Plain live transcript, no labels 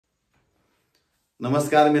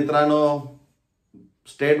नमस्कार मित्रांनो,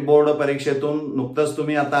 state board परीक्षेतून नुकतंच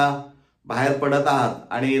तुम्ही आता बाहेर पडत आहात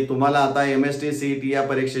आणि तुम्हाला आता MHT CET या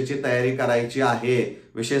परीक्षेची तयारी करायची आहे.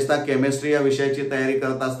 विशेषतः केमिस्ट्री या विषयाची तयारी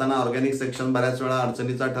करत असताना ऑर्गॅनिक सेक्शन बऱ्याच वेळा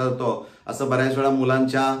अडचणीचा ठरतो, असं बऱ्याच वेळा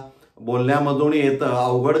मुलांच्या बोलण्यामधून येतं.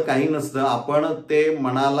 अवघड काही नसतं, आपण ते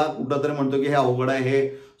मनाला कुठंतरी म्हणतो की हे अवघड आहे, हे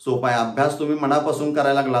सोपं आहे. अभ्यास तुम्ही मनापासून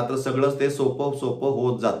करायला लागला तर सगळंच ते सोपं सोपं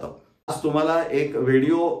होत जातं. आज तुम्हाला एक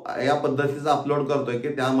व्हिडिओ या पद्धतीचा अपलोड करतोय की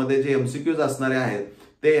त्यामध्ये जे MCQs असणारे आहेत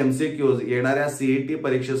ते MCQs येणाऱ्या CET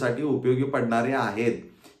परीक्षेसाठी उपयोगी पडणारे आहेत.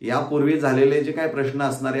 यापूर्वी झालेले जे काही प्रश्न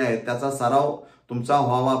असणारे आहेत त्याचा सराव तुमचा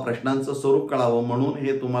व्हावा, प्रश्नांचं स्वरूप कळावं म्हणून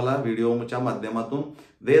हे तुम्हाला व्हिडिओच्या माध्यमातून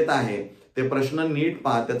देत आहे. ते प्रश्न नीट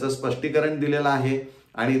पहा, त्याचं स्पष्टीकरण दिलेलं आहे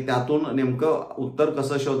आणि त्यातून नेमकं उत्तर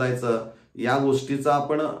कसं शोधायचं या गोष्टीचा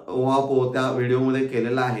आपण उहापोह त्या व्हिडिओमध्ये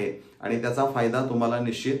केलेला आहे आणि त्याचा फायदा तुम्हाला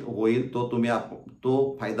निश्चित होईल.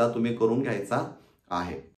 तो फायदा तुम्ही करून घ्यायचा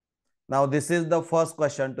आहे. Now this is the first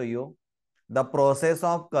question to you. The process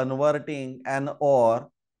of converting an ore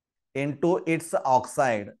into its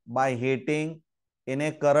oxide by heating in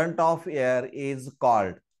a current of air is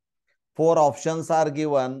called. Four options are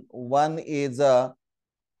given. One is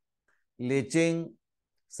leaching,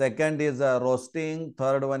 second is roasting,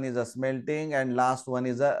 third one is smelting, and last one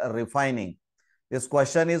is refining. This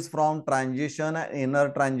question is from transition and inner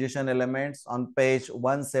transition elements on page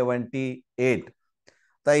 178.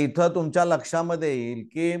 तर इथं तुमच्या लक्षामध्ये येईल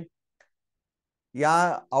की या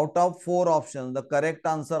out of 4 option the correct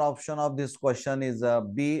answer option of this question is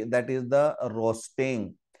B, that is the roasting.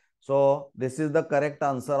 So this is the correct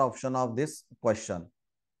answer option of this question.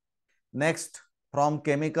 Next, from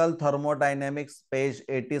chemical thermodynamics, page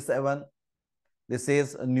 87. This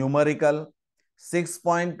is numerical.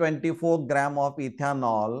 6.24 gram of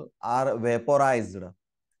ethanol are vaporized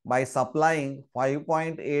by supplying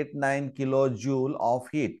 5.89 kilojoule of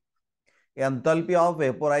heat. Enthalpy of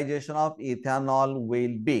vaporization of ethanol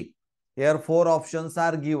will be. Here 4 options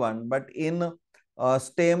are given, but in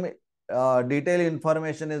STEM detailed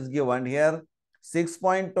information is given. Here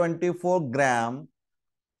 6.24 gram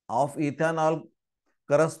of ethanol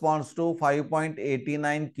corresponds to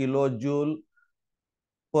 5.89 kilojoule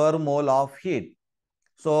per mole of heat.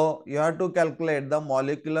 So you have to calculate the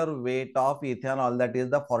molecular weight of ethanol, that is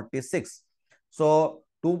the 46. So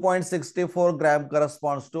 2.64 gram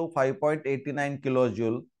corresponds to 5.89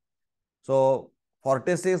 kilojoule. So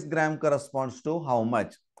 46 gram corresponds to how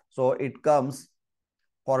much? So it comes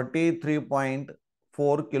 43.4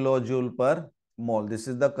 kilojoule per mole. This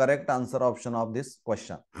is the correct answer option of this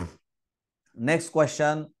question. Next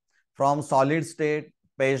question from solid state,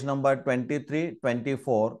 page number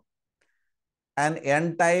 23-24. An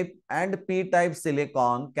N-type and P-type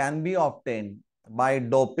silicon can be obtained by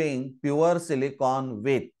doping pure silicon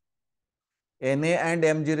with Na and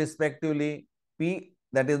Mg respectively, P,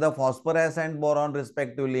 that is the phosphorus and boron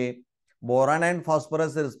respectively, boron and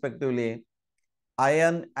phosphorus respectively,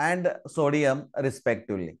 iron and sodium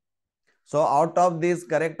respectively. So out of this,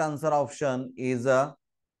 correct answer option is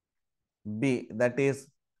B, that is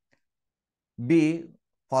B,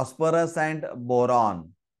 phosphorus and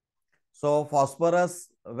boron. So phosphorus,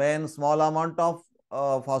 when small amount of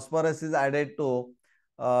phosphorus is added to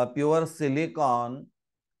pure silicon,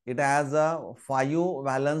 it has a 5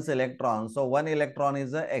 valence electron. So 1 electron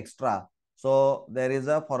is extra. So there is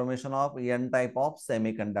a formation of N type of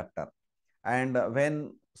semiconductor. And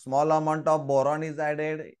when small amount of boron is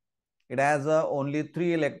added, it has only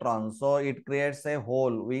 3 electrons. So it creates a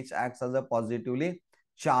hole which acts as a positively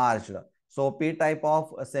charged. So P type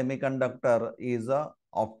of semiconductor is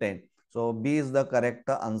obtained. So B is the correct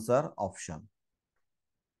answer option.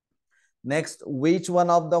 Next, which one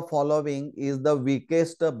of the following is the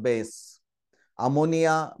weakest base?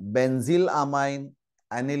 Ammonia, benzylamine,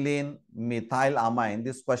 aniline, methylamine.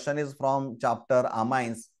 This question is from chapter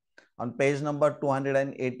amines on page number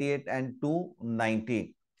 288 and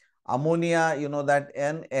 290. Ammonia, you know that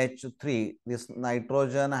NH3, this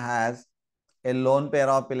nitrogen has a lone pair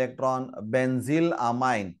of electron.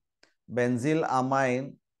 Benzylamine,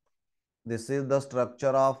 this is the structure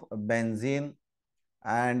of benzene,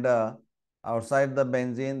 and outside the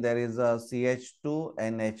benzene there is a CH2,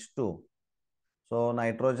 NH2. So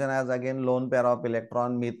nitrogen has again lone pair of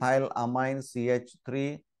electron. Methylamine,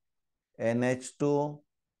 CH3, NH2.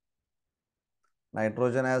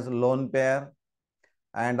 Nitrogen has lone pair,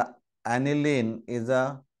 and aniline is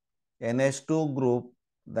a NH2 group,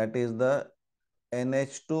 that is the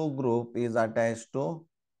NH2 group is attached to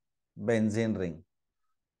benzene ring,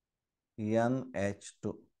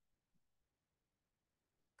 NH2.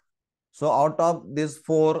 So out of these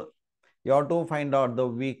 4, you have to find out the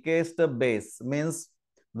weakest base, means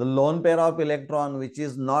the lone pair of electron which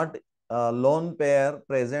is not lone pair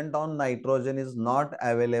present on nitrogen is not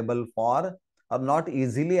available for or not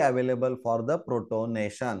easily available for the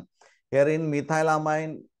protonation. Here in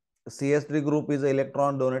methylamine, CH3 group is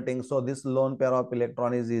electron donating, so this lone pair of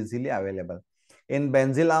electron is easily available. In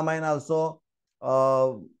benzylamine also,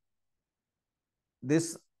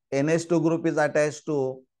 this NH2 group is attached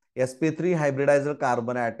to sp3 hybridized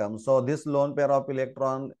carbon atom. So this lone pair of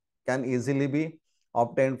electron can easily be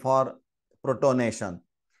obtained for protonation.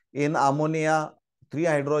 In ammonia, 3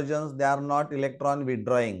 hydrogens, they are not electron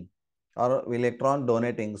withdrawing or electron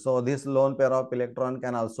donating. So this lone pair of electron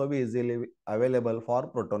can also be easily available for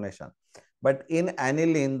protonation. But in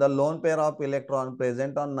aniline, the lone pair of electron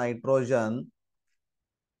present on nitrogen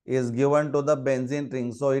is given to the benzene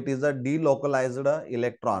ring. So it is a delocalized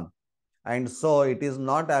electron, and so it is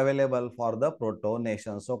not available for the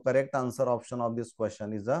protonation. So correct answer option of this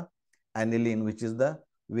question is a aniline, which is the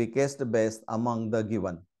weakest base among the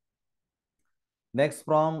given. Next,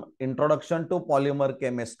 from introduction to polymer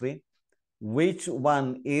chemistry, which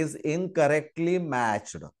one is incorrectly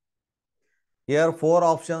matched? Here 4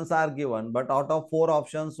 options are given, but out of 4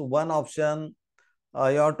 options, one option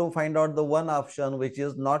you have to find out the one option which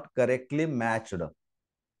is not correctly matched.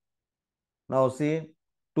 Now see,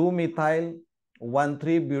 2-methyl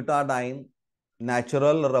 1,3-butadiene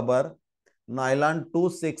natural rubber, nylon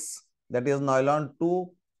 2,6, that is nylon 2,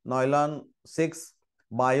 nylon 6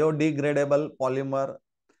 biodegradable polymer,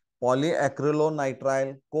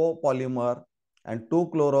 polyacrylonitrile copolymer, and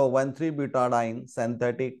 2-chloro-1,3-butadiene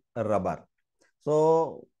synthetic rubber.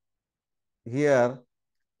 So here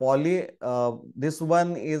this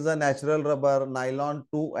one is a natural rubber, nylon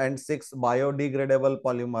 2 and 6 biodegradable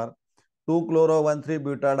polymer,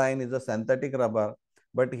 2-chloro-1,3-butadiene is a synthetic rubber,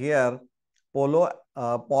 but here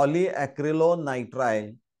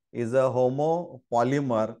polyacrylonitrile is a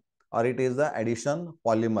homopolymer or it is the addition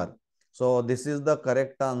polymer. So this is the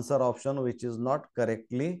correct answer option which is not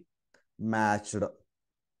correctly matched.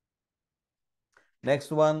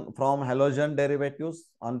 Next one, from halogen derivatives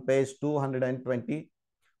on page 220.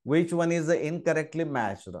 Which one is incorrectly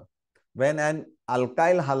matched? When an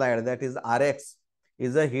alkyl halide, that is RX,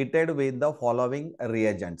 is heated with the following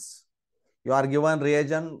reagents. You are given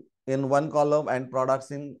reagent in one column and products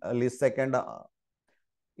in list second. A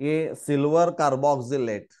silver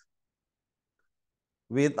carboxylate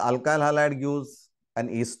with alkyl halide gives an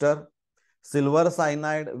ester. Silver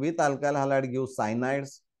cyanide with alkyl halide gives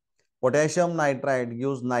cyanides. Potassium nitrite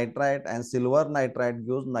gives nitrite, and silver nitrite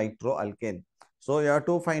gives nitroalkane. So you have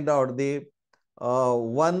to find out the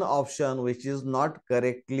one option which is not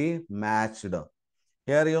correctly matched.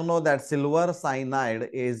 Here you know that silver cyanide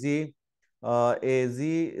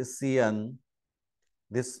AgCN,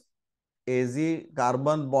 this Ag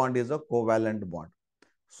carbon bond is a covalent bond.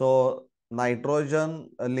 So nitrogen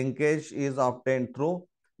linkage is obtained through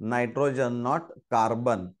nitrogen, not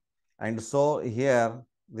carbon. And so here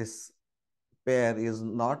this pair is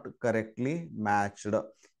not correctly matched.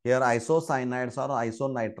 Here isocyanides or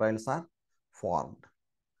isonitriles are formed.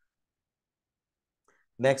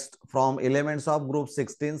 Next, from elements of group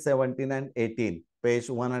 16, 17 and 18, page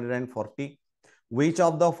 140. Which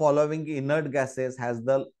of the following inert gases has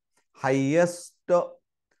the highest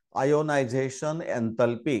ionization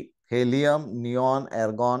enthalpy? Helium, neon,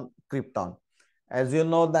 argon, krypton. As you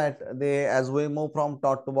know that as we move from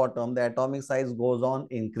top to bottom, the atomic size goes on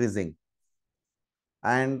increasing.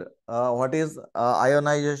 And what is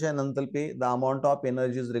ionization enthalpy? The amount of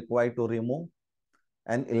energy is required to remove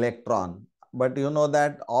an electron. But you know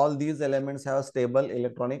that all these elements have a stable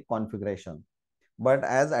electronic configuration. But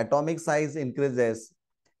as atomic size increases,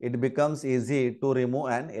 it becomes easy to remove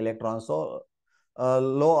an electron. So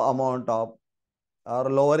low amount of or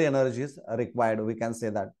lower energy is required, we can say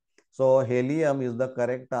that. So helium is the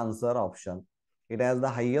correct answer option. It has the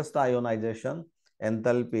highest ionization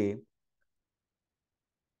enthalpy.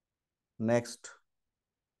 Next,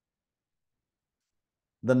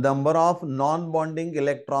 the number of non-bonding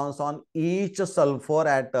electrons on each sulfur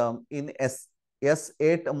atom in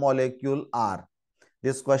S8 molecule are.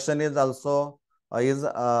 This question is also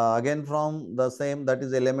again from the same, that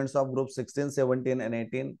is elements of group 16, 17 and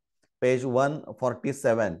 18, page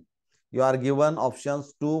 147. You are given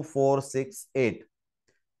options 2, 4, 6, 8.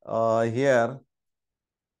 Here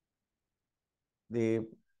the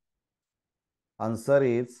answer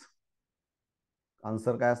is,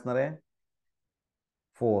 answer काय असणार आहे?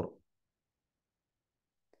 4.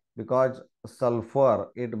 Because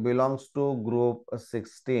sulfur, it belongs to group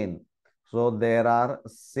 16. So there are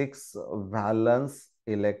 6 valence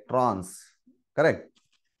electrons, correct?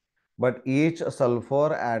 but each sulfur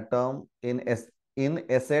atom in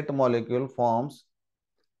Set molecule forms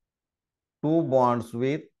two bonds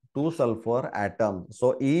with two sulfur atoms.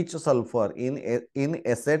 So each sulfur in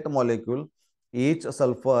Set molecule, each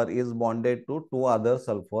sulfur is bonded to two other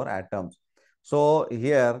sulfur atoms. So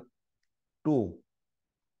here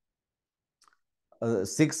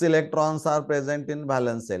 6 electrons are present in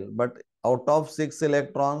valence shell, but out of 6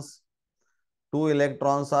 electrons, 2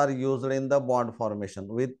 electrons are used in the bond formation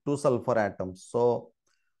with two sulfur atoms. So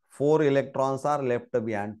 4 electrons are left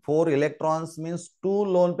behind. 4 electrons means two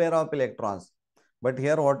lone pair of electrons. But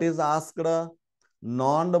here what is asked?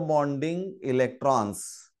 Non-bonding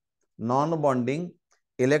electrons. Non-bonding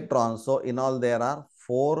electrons. So in all there are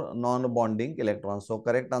 4 non-bonding electrons. So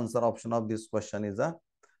correct answer option of this question is a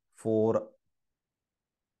 4.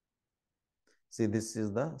 See, this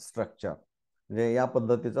is the structure. या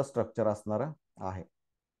पद्धतीचा structure असणार आहे.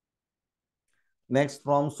 Next,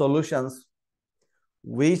 from solutions,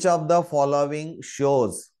 which of the following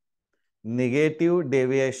shows negative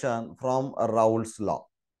deviation from Raoult's law?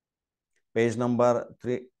 Page number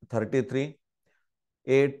 33.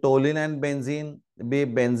 A, toluene and benzene. B,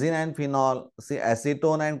 benzene and phenol. C,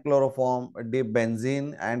 acetone and chloroform. D,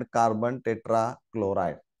 benzene and carbon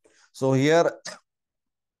tetrachloride. So here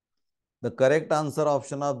the correct answer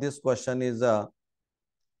option of this question is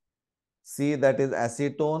C, that is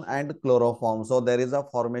acetone and chloroform. So there is a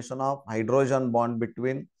formation of hydrogen bond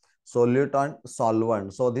between solute and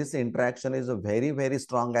solvent. So this interaction is very, very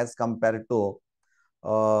strong as compared to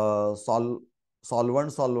solvent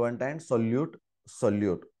and solute.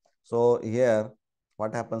 So here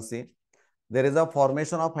what happens, see, there is a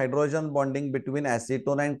formation of hydrogen bonding between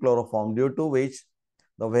acetone and chloroform, due to which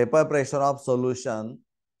the vapor pressure of solution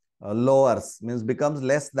lowers, means becomes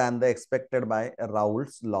less than the expected by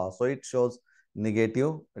Raoult's law. So it shows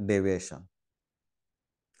negative deviation.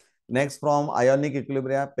 Next, from ionic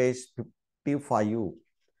equilibria, page 55.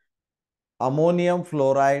 Ammonium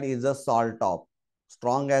fluoride is a salt of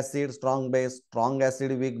strong acid, strong base, strong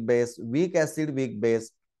acid, weak base, weak acid, weak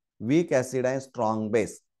base, weak acid and strong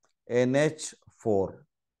base, NH4F.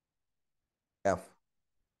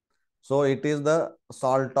 So it is the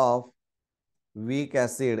salt of weak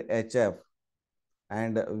acid HF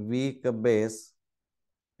and weak base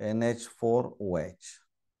NH4OH.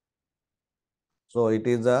 So it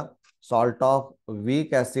is a salt of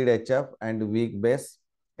weak acid HF and weak base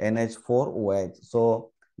NH4OH.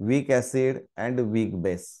 So weak acid and weak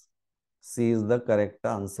base. C is the correct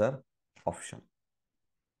answer option.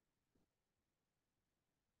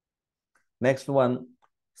 Next one,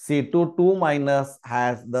 C2 minus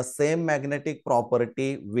has the same magnetic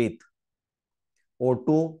property with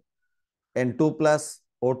O2, N2 plus,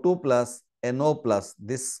 O2 plus, NO plus.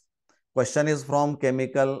 This question is from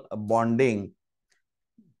chemical bonding.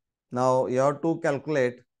 Now you have to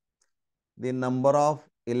calculate the number of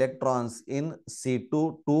electrons in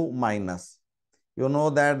C2 minus. You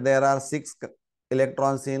know that there are 6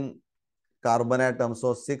 electrons in carbon atom.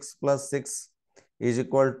 So 6 plus 6 is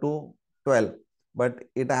equal to 12. But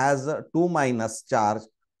it has a 2 minus charge.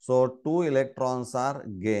 So 2 electrons are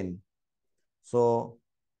gained. So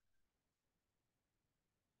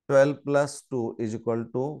 12 plus 2 is equal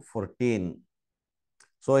to 14.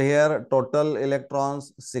 So here total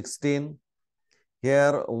electrons 16.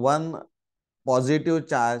 Here 1 positive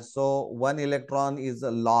charge. So 1 electron is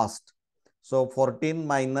lost. So 14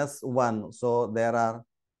 minus 1. So there are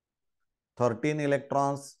 13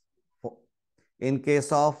 electrons. In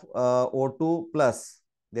case of O2 plus,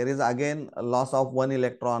 there is again a loss of 1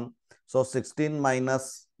 electron. So 16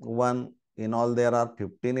 minus 1, in all there are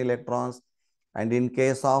 15 electrons. And in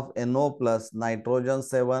case of NO plus, nitrogen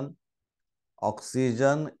 7,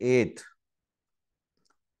 oxygen 8.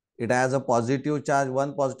 It has a positive charge,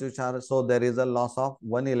 1 positive charge. So there is a loss of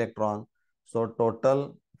 1 electron. So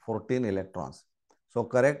total 14 electrons. So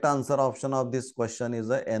correct answer option of this question is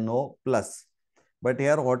a NO plus. But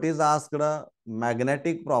here what is asked?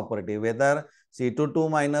 Magnetic property, whether C2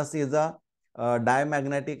 minus is a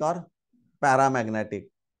diamagnetic or paramagnetic.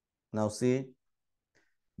 Now see,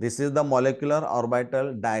 this is the molecular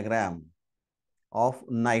orbital diagram of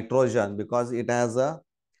nitrogen, because it has a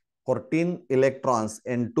 14 electrons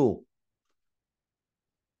N2.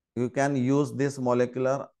 You can use this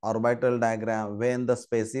molecular orbital diagram when the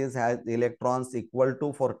species has electrons equal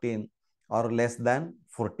to 14 or less than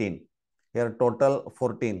 14. Here total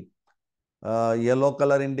 14. Yellow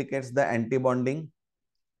color indicates the antibonding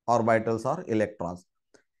orbitals or electrons.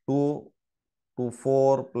 2 to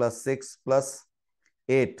 4 plus 6 plus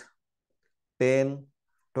 8, 10,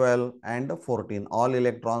 12 and 14. All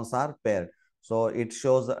electrons are paired. So it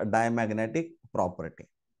shows a diamagnetic property.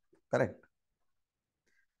 Correct.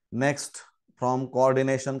 Next, from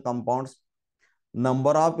coordination compounds,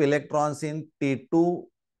 number of electrons in T2,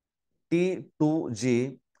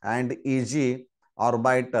 T2G and EG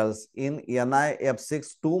orbitals in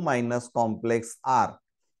NiF6 2- complex are.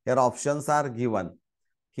 Here options are given.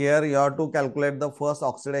 Here you have to calculate the first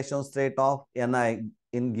oxidation state of Ni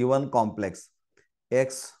in given complex.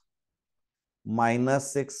 X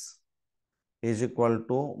minus 6 is equal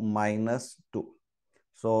to minus 2.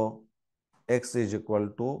 So X is equal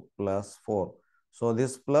to plus 4. So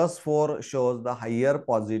this plus 4 shows the higher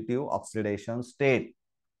positive oxidation state.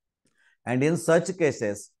 And in such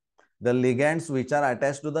cases, the ligands which are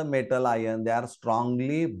attached to the metal ion, they are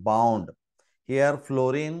strongly bound. Here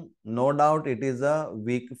fluorine, no doubt it is a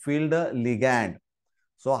weak field ligand.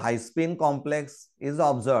 So high spin complex is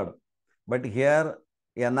observed. But here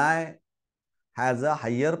Ni has a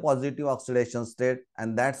higher positive oxidation state,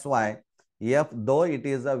 and that's why F, though it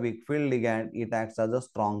is a weak field ligand, it acts as a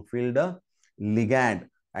strong field ligand.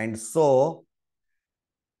 And so,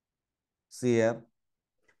 see here,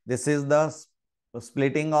 this is the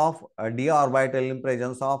splitting of d orbital in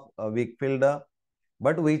presence of weak field,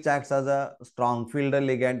 but which acts as a strong field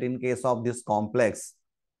ligand in case of this complex.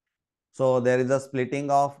 So there is a splitting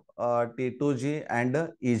of T2G and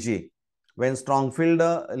EG. When strong field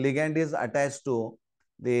ligand is attached to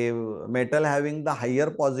the metal having the higher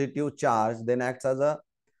positive charge, then acts as a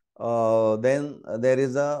then there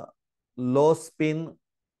is a low spin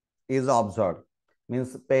is observed,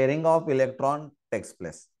 means pairing of electron takes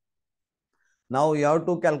place. Now you have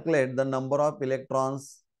to calculate the number of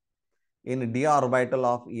electrons in d orbital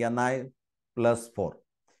of Ni plus 4.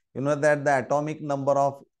 You know that the atomic number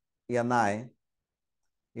of Ni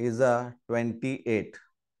is 28.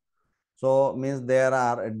 So means there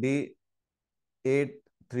are D8,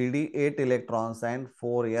 3D8 electrons and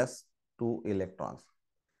 4s 2 electrons.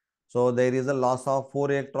 So there is a loss of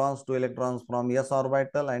 4 electrons, 2 electrons from s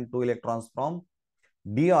orbital and 2 electrons from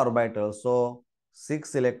d orbital. So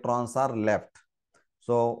 6 electrons are left.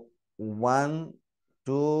 So 1,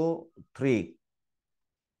 2, 3,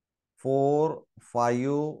 4,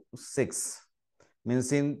 5, 6.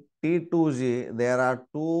 Means in T2G there are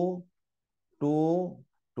 2, 2,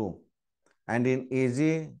 2. And in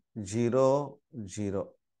EG 0, 0.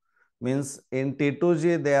 Means in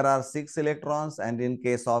T2G there are 6 electrons, and in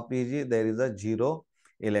case of EG there is a 0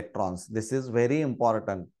 electrons. This is very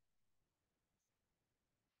important.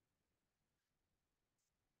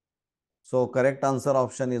 So correct answer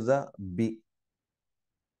option is a B.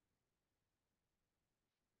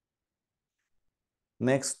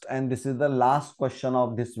 Next, and this is the last question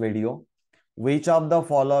of this video. Which of the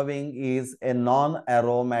following is a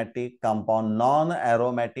non-aromatic compound?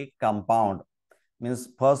 Non-aromatic compound means,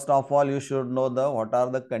 first of all, you should know what are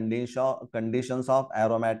the conditions of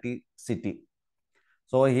aromaticity.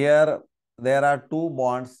 So here there are two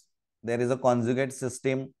bonds. There is a conjugate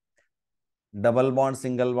system, double bond,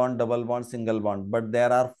 single bond, double bond, single bond. But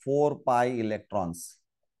there are 4 pi electrons.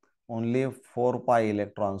 Only 4 pi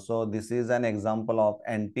electrons. So this is an example of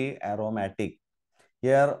anti-aromatic.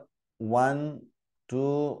 Here 1,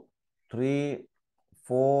 2, 3,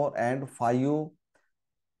 4 and 5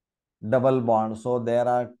 double bond. So there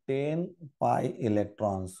are 10 pi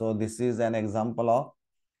electrons. So this is an example of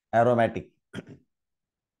aromatic.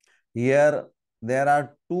 Here there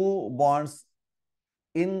are 2 bonds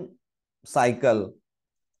in cycle,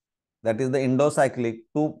 that is the endocyclic.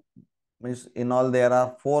 2 means in all there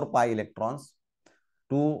are 4 pi electrons,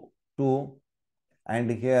 2, 2, and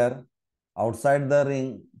here outside the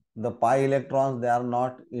ring the pi electrons, they are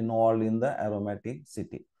not involved in the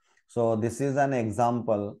aromaticity. So this is an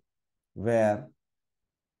example where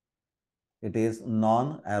it is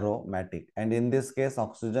non-aromatic, and in this case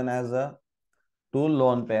oxygen has a 2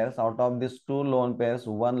 lone pairs. Out of these 2 lone pairs,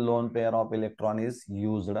 1 lone pair of electron is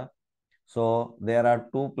used. So there are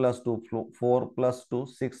 2 plus 2, 4 plus 2,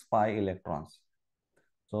 6 pi electrons.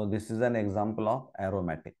 So this is an example of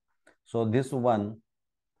aromatic. So this one,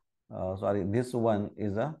 this one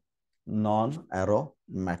is a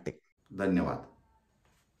non-aromatic. धन्यवाद.